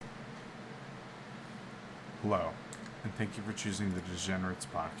Hello, and thank you for choosing the Degenerates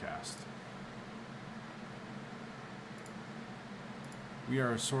podcast. We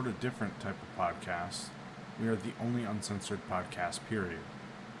are a sort of different type of podcast. We are the only uncensored podcast, period.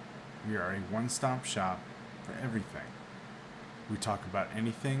 We are a one-stop shop for everything. We talk about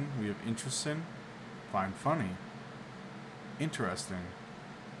anything we have interest in, find funny, interesting,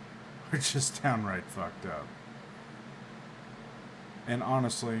 or just downright fucked up. And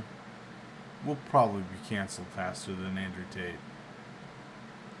honestly, we'll probably be canceled faster than Andrew Tate.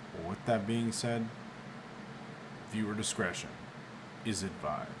 Well, with that being said, viewer discretion is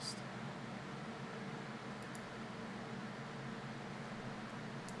advised.